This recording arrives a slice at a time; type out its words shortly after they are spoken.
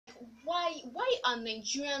why are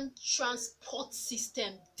Nigerian transport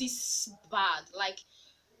system this bad? Like,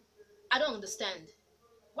 I don't understand.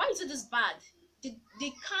 Why is it this bad? They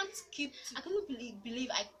can't keep. I couldn't believe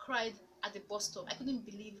I cried at the bus stop. I couldn't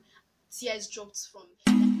believe tears dropped from.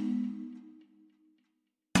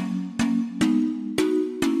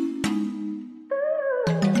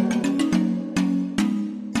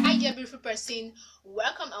 Hi dear beautiful person,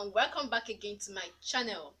 welcome back again to my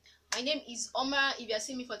channel. My name is Omar. If you are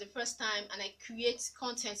seeing me for the first time, and I create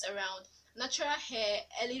content around natural hair,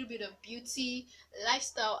 a little bit of beauty,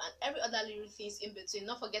 lifestyle, and every other little things in between,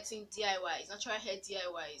 not forgetting DIYs, natural hair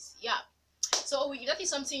DIYs. Yeah, so if that is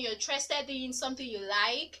something you're interested in, something you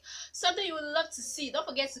like, something you would love to see, don't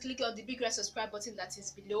forget to click on the big red subscribe button that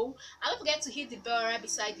is below, and don't forget to hit the bell right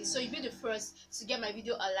beside it so you'll be the first to get my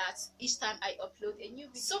video alerts each time I upload a new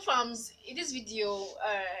video. So fams, in this video,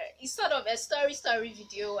 it's sort of a story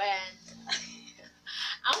video, and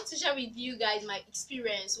I want to share with you guys my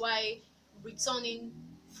experience while returning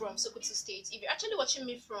from Sokoto State. If you're actually watching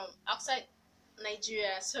me from outside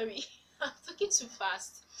Nigeria, sorry, I'm talking too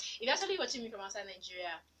fast. If you're actually watching me from outside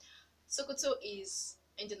Nigeria, Sokoto is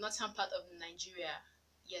in the northern part of Nigeria.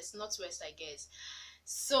 Yes, northwest, I guess.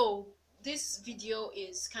 So this video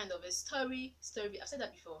is kind of a story. I've said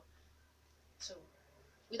that before. So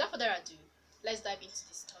without further ado, let's dive into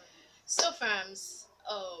this story. So fams,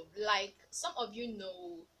 like some of you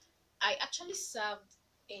know, I actually served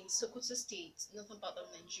in Sokoto State, northern part of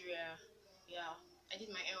Nigeria. Yeah, I did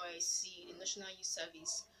my NYSC, the National Youth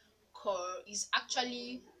Service Corps. Is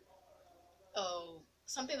actually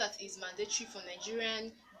something that is mandatory for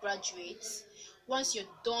Nigerian graduates. Once you're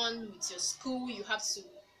done with your school, you have to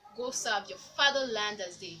go serve your fatherland,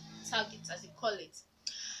 as they tag it, as they call it.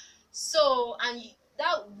 So, and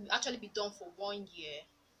that will actually be done for 1 year.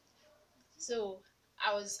 So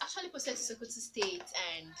I was actually posted to Sokoto State,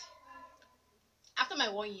 and after my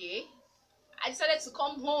 1 year, I decided to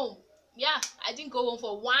come home. Yeah, I didn't go home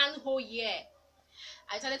for 1 whole year.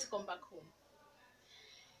 I decided to come back home.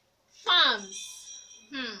 Farms.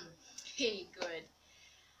 Hey, good.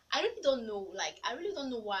 I really don't know. Like, I really don't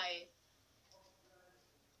know why.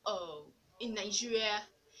 In Nigeria,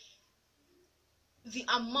 the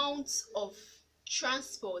amount of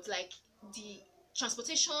transport, like the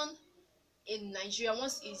transportation in Nigeria,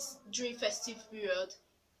 once it's during festive period,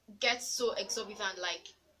 gets so exorbitant,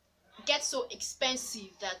 like gets so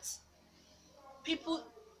expensive that people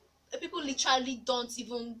literally don't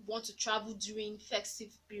even want to travel during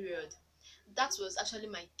festive period. That was actually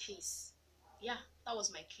my case. Yeah, that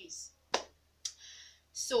was my case.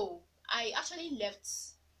 So I actually left.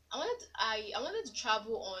 I wanted to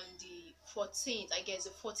travel on the 14th, I guess the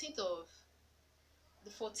 14th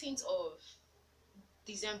of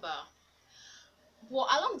December. But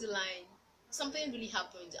along the line, something really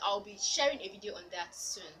happened. I'll be sharing a video on that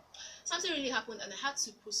soon. Something really happened, and I had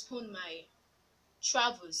to postpone my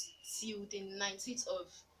travels till the 19th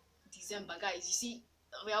of December. Guys, you see,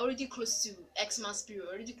 we're already close to Xmas period,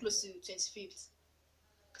 already close to 25th.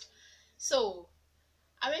 So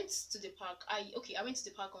I went to the park. I went to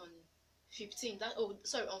the park on 15th.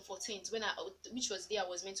 On 14th, which was the day I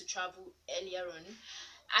was meant to travel earlier on.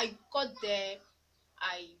 I got there.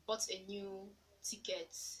 I bought a new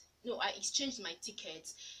ticket. No, I exchanged my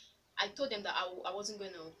ticket. I told them that I wasn't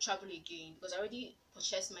going to travel again because I already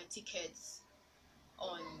purchased my tickets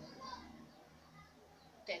on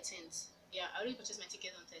 13th. Yeah, I already purchased my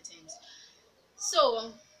ticket on 13th.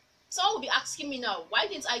 So someone will be asking me now, why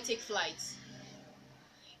didn't I take flights?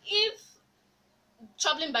 If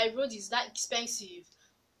traveling by road is that expensive,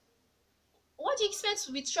 what do you expect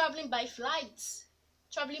with traveling by flight,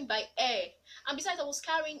 traveling by air? And besides, I was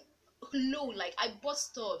carrying load. Like, I bought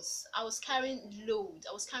stuffs, I was carrying load,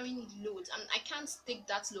 and I can't take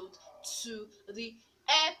that load to the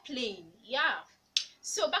airplane. Yeah.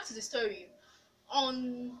 So back to the story.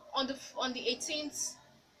 On the 18th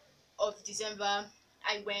of December,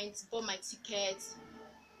 I went, bought my ticket,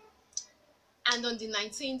 and on the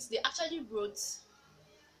 19th they actually wrote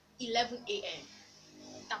 11 a.m.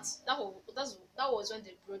 That was when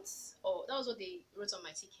they wrote, or that was what they wrote on my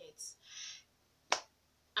ticket.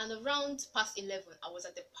 And around past 11, I was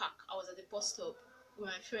at the park. I was at the bus stop with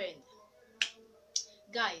my friend.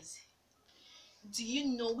 Guys, do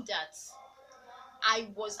you know that I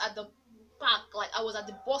was at the park, like I was at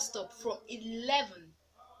the bus stop from 11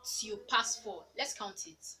 till past 4. Let's count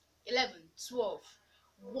it. 11, 12,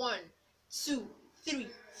 1, 2, 3,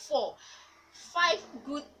 4, 5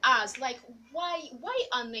 good hours. Like, why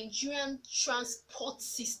are Nigerian transport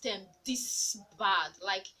system this bad?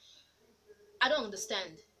 Like, I don't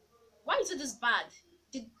understand. Why is it this bad?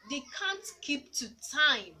 They can't keep to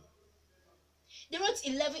time. They wrote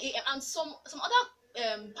 11 a.m. and some other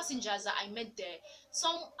passengers that I met there,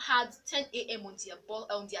 some had 10 a.m. on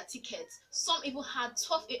their tickets. Some even had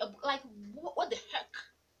 12 a.m. Like what the heck?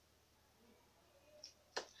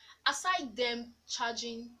 Aside them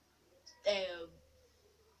charging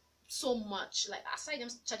so much, like aside them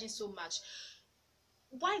charging so much,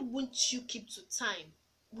 why wouldn't you keep to time?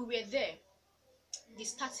 We were there. They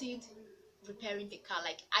started repairing the car.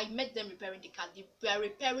 Like I met them repairing the car. They were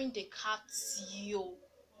repairing the car till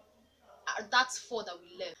that's 4 that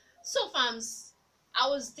we left. So fams, I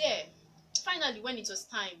was there finally when it was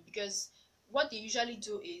time, because what they usually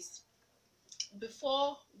do is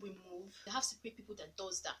before we move they have to pay people that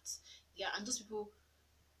does that. Yeah, and those people,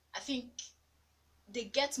 I think they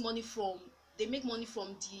get money from, they make money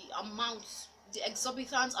from the amount, the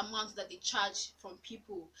exorbitant amount that they charge from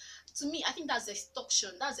people. To me, I think that's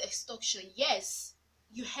extortion. That's extortion. Yes,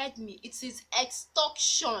 you heard me, it is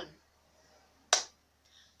extortion.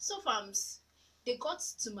 So fams, they got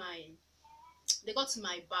to my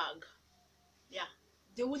bag. Yeah,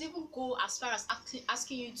 they would even go as far as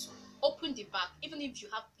asking you to open the bag, even if you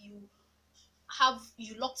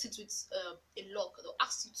locked it with a lock. They'll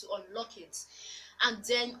ask you to unlock it and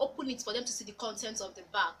then open it for them to see the contents of the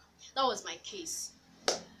bag. That was my case.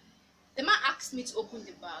 The man asked me to open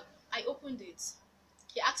the bag. I opened it.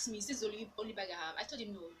 He asked me, is this the only bag I have? I told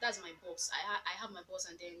him, no, that's my box. I have my box,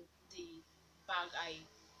 and then the bag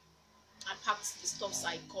I packed the stuffs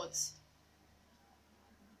I got.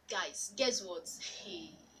 Guys, guess what?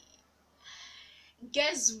 Hey,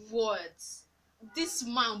 guess what? This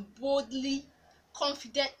man boldly,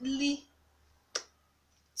 confidently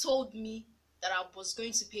told me that I was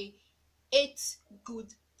going to pay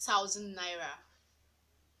 8,000 naira.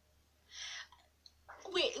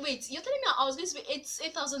 Wait, you're telling me I was going to pay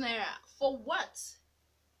 8,000 naira for what?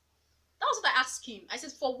 That was what I asked him. I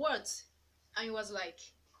said, for what? And he was like,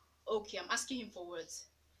 okay, I'm asking him for what.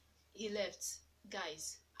 He left.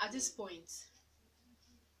 Guys, at this point,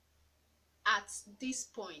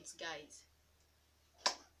 guys,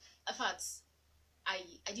 in fact, I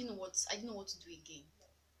didn't know what to do again.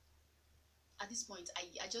 At this point,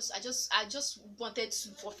 I just wanted to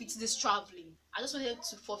forfeit this traveling. I just wanted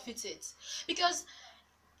to forfeit it, because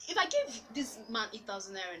if I give this man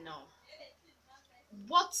 8,000 naira now,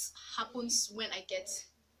 what happens when I get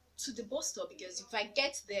to the bus stop? Because if I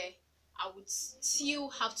get there, I would still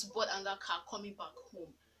have to board another car coming back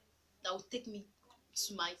home that would take me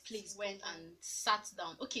to my place. Went and sat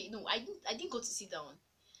down. Okay, no, I didn't go to sit down.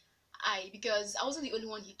 Because I wasn't the only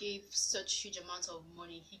one he gave such huge amount of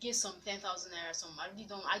money. He gave some 10,000 naira. Some I don't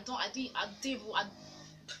even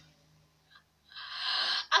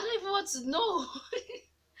want to know.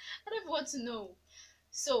 I don't even want to know.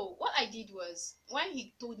 So what I did was, when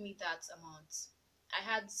he told me that amount, I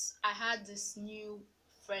had this new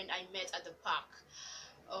friend I met at the park.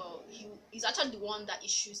 He's actually the one that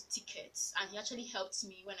issues tickets, and he actually helped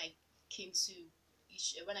me when I came to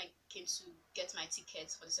get my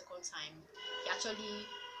tickets for the second time.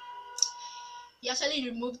 He actually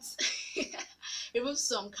removed removed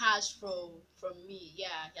some cash from me.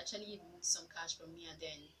 Yeah, he actually removed some cash from me, and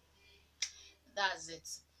then that's it.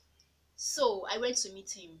 So I went to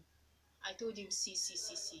meet him. I told him, see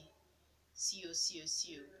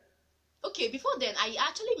you. Okay, before then, I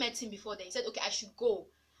actually met him before then. He said, okay, I should go,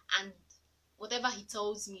 and whatever they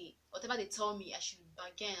tell me, I should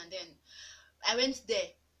bargain. And then I went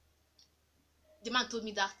there. The man told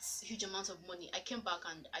me that huge amount of money. I came back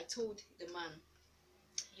and I told the man.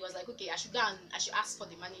 He was like, okay, I should ask for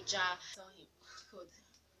the manager. Tell him, God,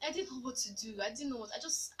 I didn't know what to do. I didn't know what. At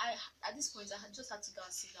this point, I just had to go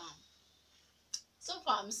and sit down. So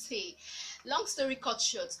far, I'm saying, long story cut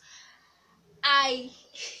short, I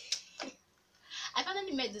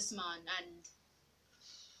finally met this man, and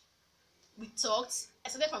we talked. I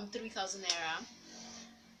started from 3,000 naira.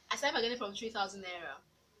 I started getting from 3,000 naira.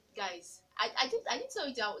 Guys, I didn't tell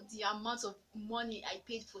you the amount of money I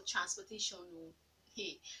paid for transportation. No.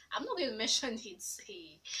 Hey, I'm not going to mention it.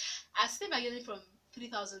 Hey, I started getting from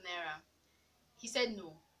 3,000 naira. He said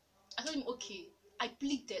no. I told him, okay. I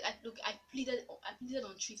pleaded. I pleaded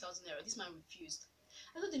on 3,000 naira. This man refused.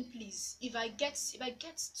 I told him, please, if I get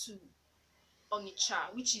to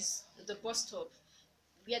Onitsha, which is the bus stop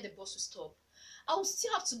where the bus will stop, I will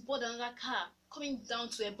still have to board another car coming down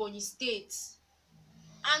to Ebonyi State.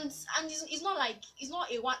 And it's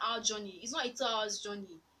not a 1 hour journey. It's not a 2 hours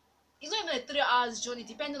journey. It's not even a 3 hours journey,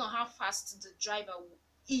 depending on how fast the driver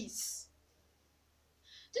is.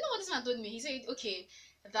 Do you know what this man told me? He said, okay,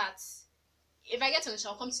 that if I get to Onitsha,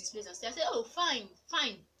 I'll come to his place and stay. I said, oh, fine.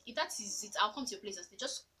 If that is it, I'll come to your place and stay.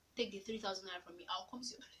 Just take the 3,000 naira from me. I'll come to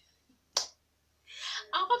your place.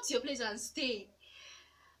 to your place and stay.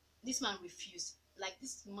 This man refused. Like,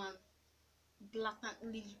 this man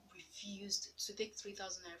blatantly refused to take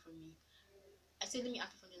 3,000 naira from me. I said, let me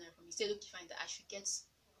ask 500 naira from me. He said, okay, fine, that I should get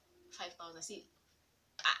 5,000. I said,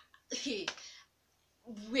 hey,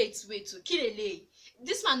 wait, Kirele.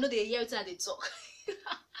 This man know they hear it they talk.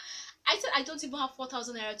 I said, I don't even have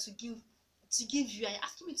 4,000 naira to give you. And you're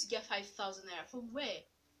asking me to get 5,000 naira from where?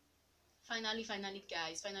 Finally,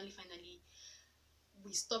 guys, finally,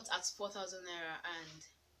 we stopped at 4,000 naira, and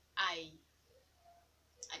I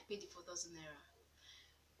paid the 4,000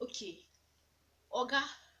 naira. Okay, Oga,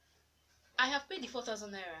 I have paid the 4,000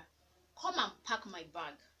 naira. Come and pack my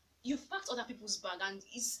bag. You've packed other people's bag, and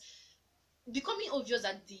it's becoming obvious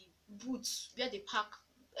that the boot where they pack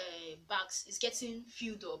bags is getting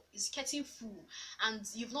filled up. It's getting full, and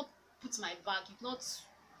you've not put my bag. You've not.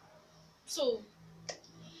 So,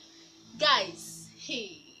 guys,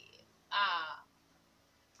 hey,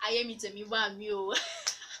 I am it me.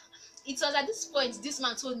 It was at this point this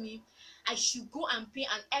man told me I should go and pay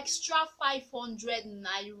an extra 500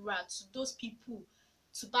 naira to those people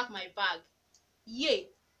to pack my bag. Yay!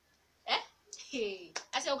 Hey,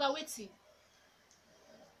 I said, okay, waiting.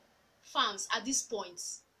 Fans, at this point,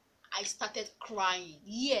 I started crying.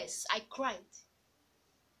 Yes, I cried.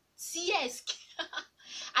 Tears.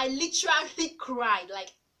 I literally cried.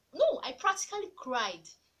 Like, no, I practically cried.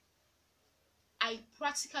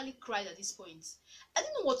 At this point. I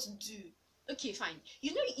didn't know what to do. Okay, fine.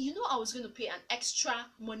 You know I was going to pay an extra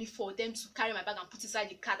money for them to carry my bag and put inside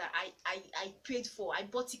the car that I paid for. I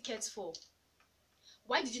bought tickets for.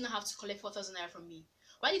 Why did you not have to collect 4,000 naira from me?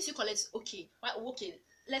 Why did you collect? Okay,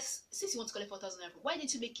 since you want to collect 4,000 naira, why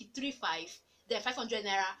didn't you make it 3,500, then 500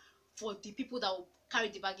 naira for the people that will carry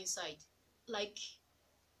the bag inside? Like,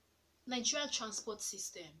 Nigerian transport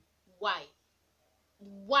system. Why?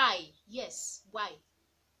 Yes, why?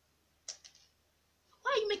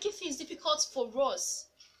 Why are you making things difficult for us?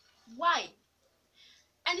 Why?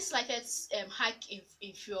 Any slightest hike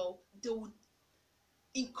in fuel, they would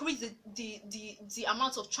increase the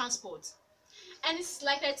amount of transport. Any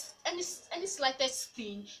slightest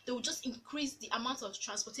thing, they will just increase the amount of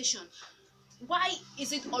transportation. Why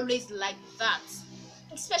is it always like that?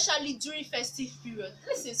 Especially during festive period.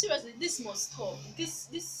 Listen, seriously, this must stop. This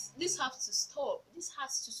has to stop. This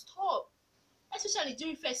has to stop. Especially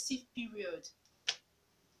during festive period.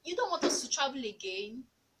 You don't want us to travel again.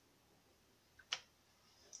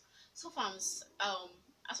 So fans,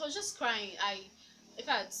 as I was just crying, in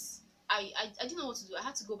fact, I didn't know what to do. I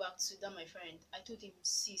had to go back to that my friend. I told him,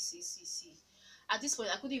 see. At this point,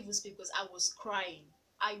 I couldn't even speak because I was crying.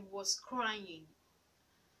 I went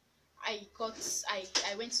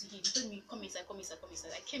to him. He told me, come inside.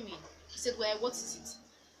 I came in. He said, well, what is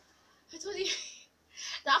it? I told him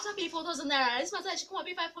that after paying 4,000 naira, this man said I should come and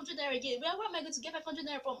pay 500 naira again. Where am I going to get 500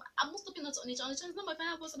 naira from? I'm not stopping on it. It's not my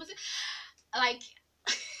final post. Like,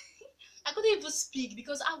 I couldn't even speak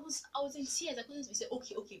because I was in tears. I couldn't speak. He said,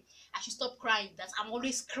 okay, I should stop crying. That I'm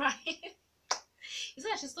always crying. He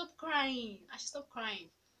said I should stop crying.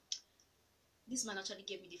 This man actually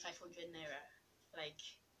gave me the 500 naira. Like,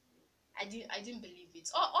 I didn't believe it.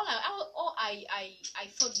 All I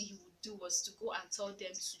thought he would do was to go and tell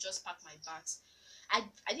them to just pack my bags. I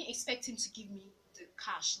didn't expect him to give me the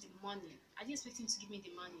cash, the money. I didn't expect him to give me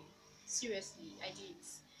the money. Seriously, I didn't.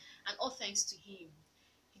 And all thanks to him,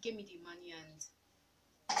 he gave me the money,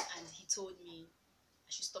 and he told me I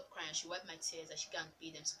should stop crying, I should wipe my tears, I should go and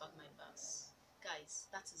pay them to pack my bags. Guys,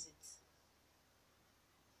 that is it.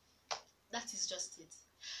 That is just it.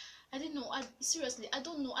 I don't know. Seriously, I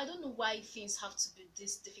don't know why things have to be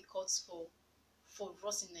this difficult for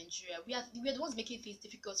us in Nigeria. We are the ones making things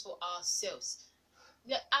difficult for ourselves.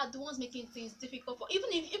 We are the ones making things difficult for, even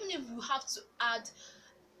if you have to add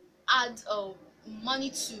money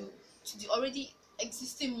to the already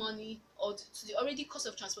existing money, or to the already cost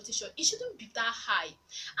of transportation, it shouldn't be that high.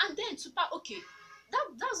 And then to pack, okay,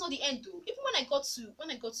 that's not the end though. Even when I got to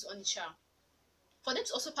Onitsha, for them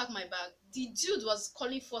to also pack my bag, the dude was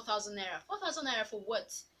calling 4,000 naira. 4,000 naira for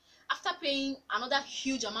what? After paying another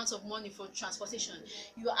huge amount of money for transportation,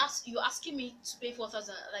 you're asking me to pay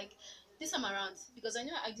 4,000. Like, this time around, because I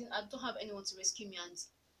know I don't have anyone to rescue me, and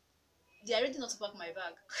they are ready not to pack my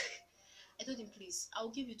bag. I told him, please, I'll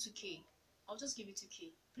give you 2k. I'll just give you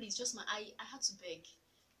 2k. Please, just I had to beg.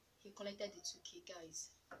 He collected the 2k, guys.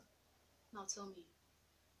 Now tell me,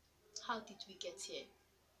 how did we get here?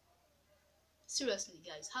 Seriously,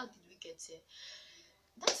 guys, how did we get here?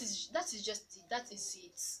 That is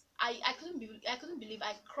it. I couldn't believe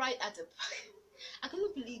I cried at the I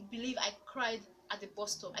couldn't believe I cried at the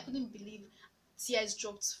bus stop. I couldn't believe tears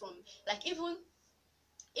dropped from, like, even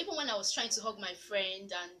Even when I was trying to hug my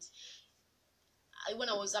friend, and when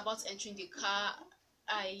I was about entering the car,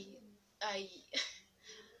 I I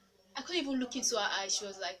I couldn't even look into her eyes. She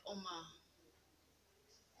was like, Oma,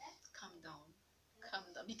 calm down. Calm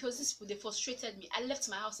down. Because these people, they frustrated me. I left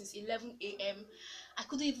my house since 11 a.m. I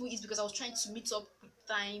couldn't even eat because I was trying to meet up with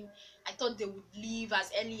time. I thought they would leave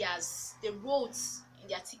as early as they wrote in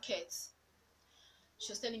their tickets.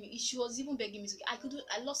 She was telling me, she was even begging me to,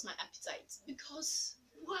 I lost my appetite because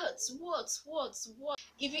what?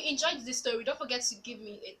 If you enjoyed this story, don't forget to give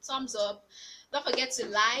me a thumbs up. Don't forget to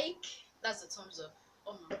like. That's the thumbs up.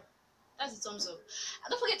 Oh my, that's the thumbs up. And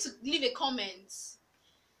don't forget to leave a comment.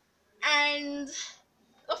 And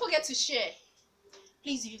don't forget to share.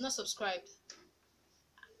 Please, if you've not subscribed,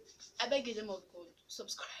 I beg you, name of God,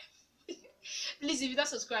 subscribe. Please, if you're not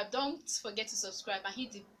subscribed, don't forget to subscribe and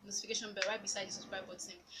hit the notification bell right beside the subscribe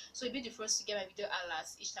button, so you'll be the first to get my video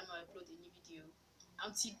alerts each time I upload a new video.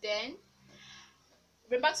 Until then,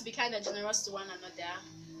 remember to be kind and generous to one another.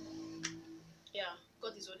 Yeah,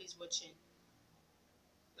 God is always watching.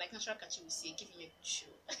 Like Natural Kachi will say, give him a show.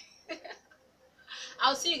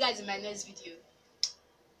 I'll see you guys in my next video.